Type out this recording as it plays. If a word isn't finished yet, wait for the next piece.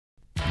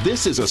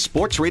This is a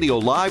Sports Radio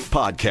Live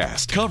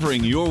podcast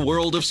covering your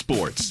world of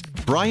sports.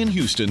 Bryan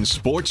Houston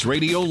Sports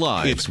Radio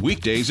Live. It's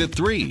weekdays at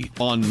 3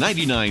 on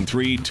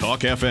 99.3 Talk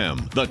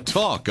FM, the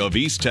talk of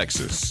East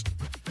Texas.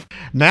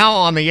 Now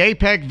on the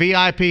APEC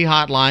VIP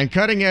hotline,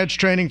 cutting-edge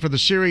training for the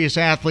serious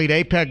athlete,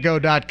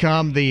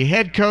 apecgo.com, the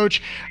head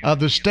coach of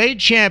the state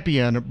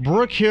champion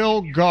Brook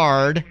Hill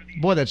guard.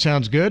 Boy, that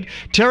sounds good.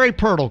 Terry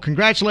Pirtle.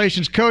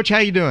 Congratulations, Coach. How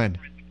you doing?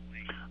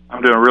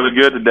 I'm doing really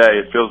good today.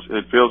 It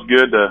feels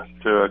good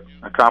to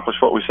accomplish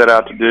what we set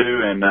out to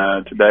do,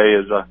 and today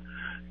is a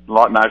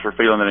lot nicer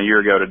feeling than a year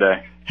ago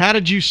today. How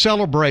did you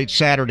celebrate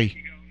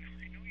Saturday?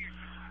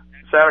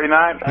 Saturday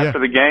night, after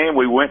the game,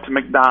 we went to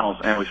McDonald's,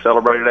 and we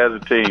celebrated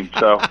as a team.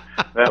 So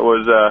that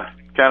was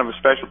kind of a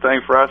special thing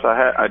for us.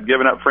 I'd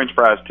given up French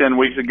fries 10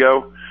 weeks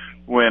ago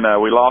when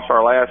we lost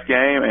our last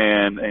game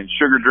and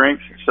sugar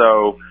drinks.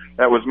 So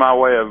that was my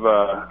way of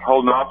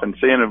holding off and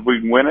seeing if we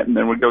can win it, and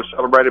then we'd go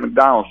celebrate at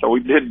McDonald's. So we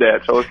did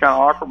that. So it was kind of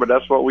awkward, but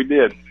that's what we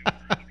did.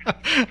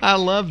 I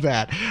love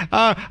that.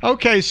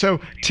 Okay, so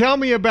tell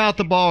me about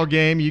the ball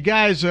game. You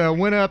guys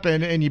went up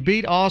and you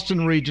beat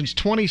Austin Regents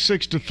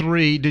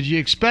 26-3. Did you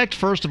expect,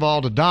 first of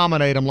all, to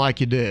dominate them like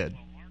you did?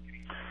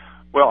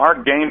 Well,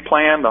 our game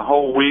plan the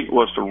whole week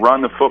was to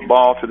run the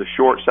football to the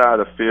short side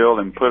of the field,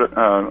 and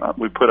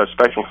we put a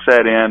special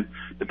set in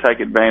to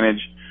take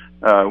advantage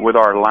with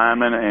our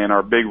linemen and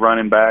our big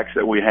running backs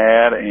that we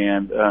had,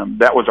 and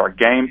that was our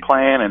game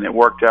plan, and it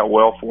worked out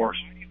well for us.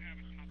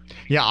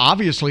 Yeah,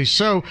 obviously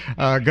so.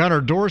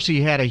 Gunnar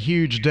Dorsey had a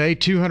huge day,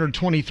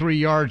 223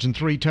 yards and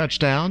 3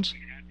 touchdowns.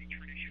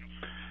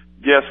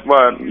 Yes,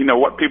 well, you know,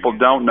 what people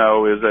don't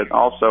know is that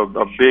also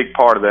a big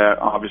part of that,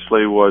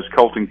 obviously, was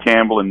Colton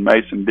Campbell and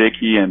Mason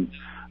Dickey and,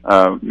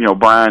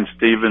 Brian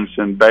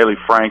Stevenson, Bailey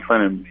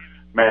Franklin, and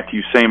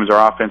Matthew Siemens,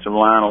 our offensive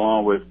line,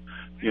 along with,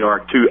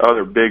 our 2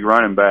 other big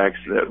running backs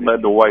that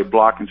led the way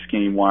blocking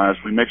scheme-wise.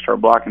 We mixed our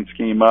blocking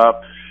scheme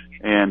up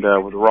and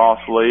with Ross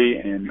Lee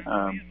and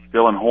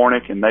Dylan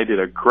Hornick, and they did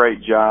a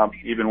great job.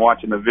 Even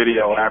watching the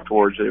video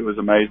afterwards, it was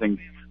amazing,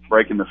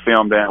 breaking the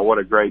film down. What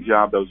a great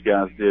job those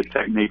guys did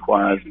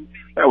technique-wise.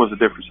 That was the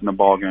difference in the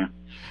ball game.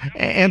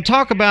 And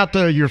talk about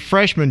your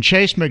freshman,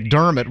 Chase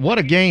McDermott. What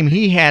a game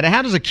he had.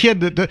 How does a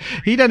kid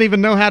he doesn't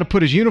even know how to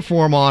put his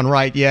uniform on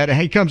right yet, and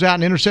he comes out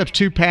and intercepts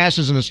 2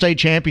 passes in a state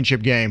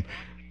championship game?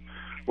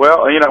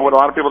 Well, what a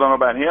lot of people don't know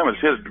about him is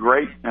his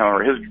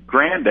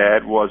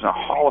granddad was a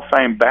Hall of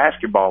Fame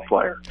basketball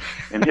player,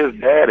 and his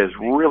dad is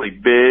really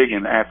big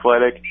and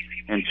athletic,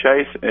 and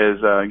Chase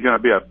is going to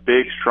be a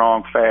big,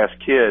 strong, fast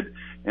kid,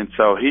 and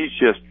so he's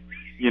just,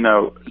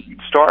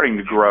 starting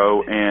to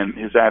grow, and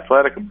his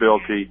athletic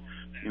ability,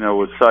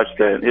 was such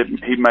that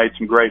he made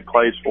some great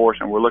plays for us,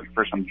 and we're looking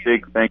for some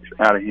big things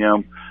out of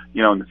him,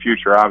 in the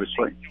future,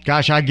 obviously.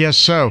 Gosh, I guess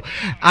so.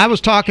 I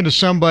was talking to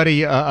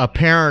somebody, a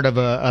parent of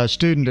a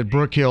student at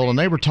Brook Hill, and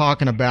they were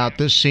talking about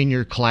this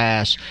senior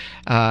class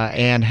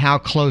and how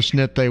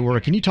close-knit they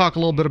were. Can you talk a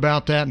little bit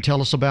about that and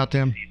tell us about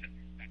them?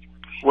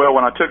 Well,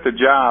 when I took the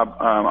job,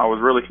 I was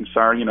really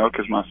concerned,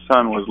 because my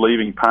son was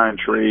leaving Pine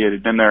Tree. It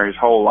had been there his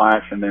whole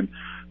life, and then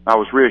I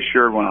was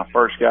reassured when I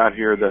first got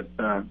here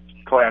that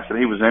class that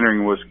he was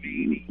entering was,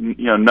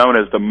 known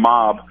as the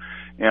mob.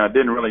 And I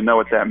didn't really know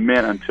what that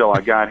meant until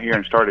I got here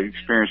and started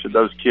experiencing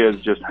those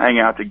kids just hang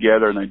out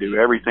together, and they do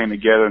everything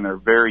together, and they're a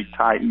very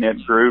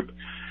tight-knit group.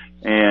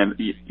 And,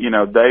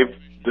 they've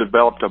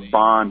developed a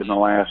bond in the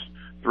last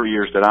 3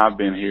 years that I've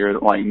been here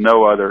like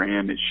no other,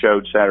 and it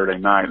showed Saturday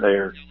night.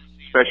 They're a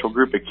special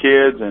group of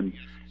kids, and,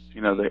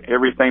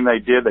 everything they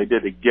did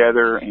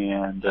together,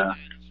 and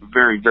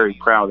very, very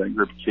proud of that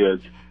group of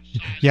kids.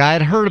 Yeah, I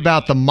had heard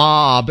about the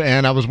mob,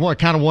 and I was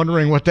kind of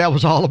wondering what that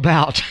was all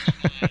about.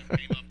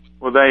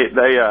 Well, they're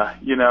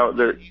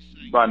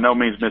by no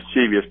means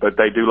mischievous, but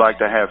they do like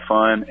to have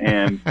fun,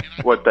 and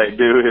what they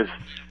do is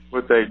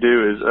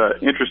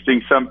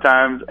interesting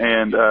sometimes,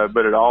 and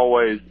but it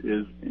always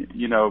is,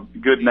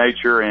 good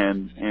nature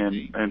and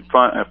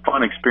fun, a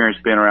fun experience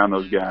being around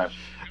those guys.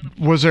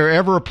 Was there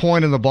ever a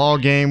point in the ball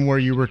game where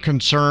you were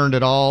concerned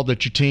at all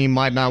that your team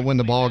might not win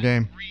the ball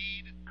game?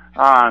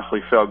 I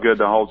honestly felt good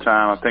the whole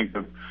time. I think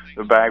the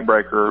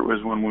backbreaker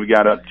was when we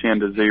got up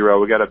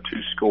 10-0. We got up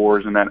 2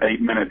 scores in that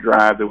 8-minute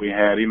drive that we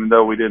had. Even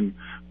though we didn't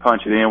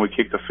punch it in, we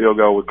kicked the field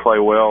goal with Clay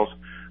Wells.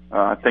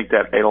 I think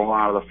that ate a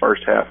lot of the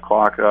first half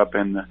clock up,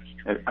 and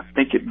I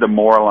think it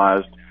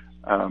demoralized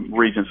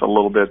Regents a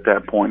little bit at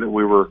that point, that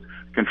we were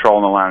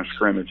controlling the line of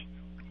scrimmage.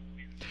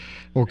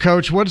 Well,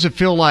 Coach, what does it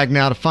feel like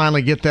now to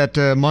finally get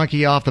that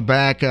monkey off the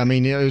back? I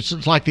mean,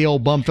 it's like the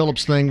old Bum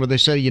Phillips thing where they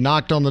say you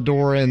knocked on the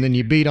door and then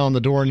you beat on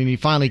the door and then you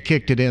finally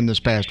kicked it in this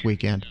past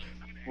weekend.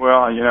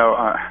 Well,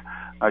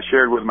 I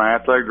shared with my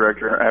athletic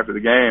director after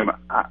the game.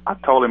 I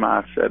told him,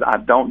 I said, I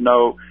don't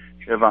know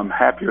if I'm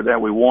happier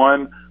that we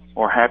won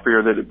or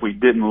happier that we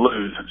didn't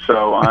lose.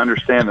 So I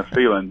understand the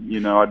feeling.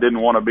 I didn't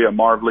want to be a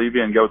Marv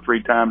Levy and go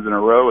 3 times in a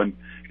row and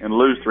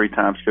lose 3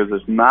 times, because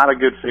it's not a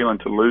good feeling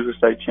to lose a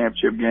state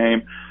championship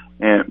game.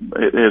 And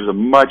it is a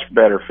much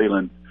better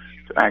feeling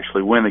to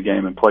actually win the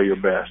game and play your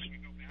best.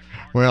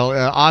 Well,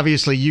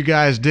 obviously you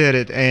guys did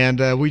it,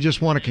 and we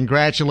just want to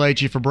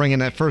congratulate you for bringing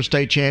that first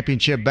state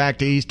championship back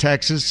to East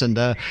Texas, and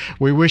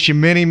we wish you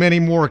many, many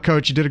more,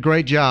 Coach. You did a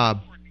great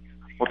job.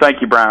 Well,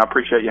 thank you, Brian. I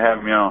appreciate you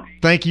having me on.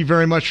 Thank you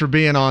very much for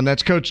being on.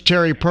 That's Coach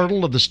Terry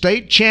Pirtle of the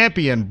state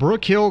champion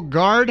Brook Hill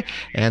Guard,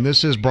 and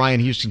this is Bryan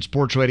Houston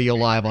Sports Radio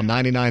Live on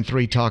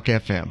 99.3 Talk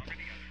FM.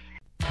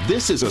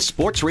 This is a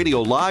Sports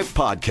Radio Live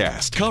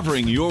podcast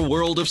covering your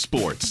world of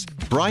sports.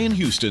 Bryan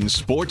Houston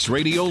Sports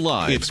Radio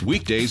Live. It's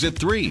weekdays at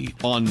 3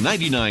 on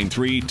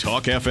 99.3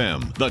 Talk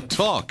FM, the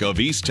talk of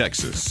East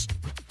Texas.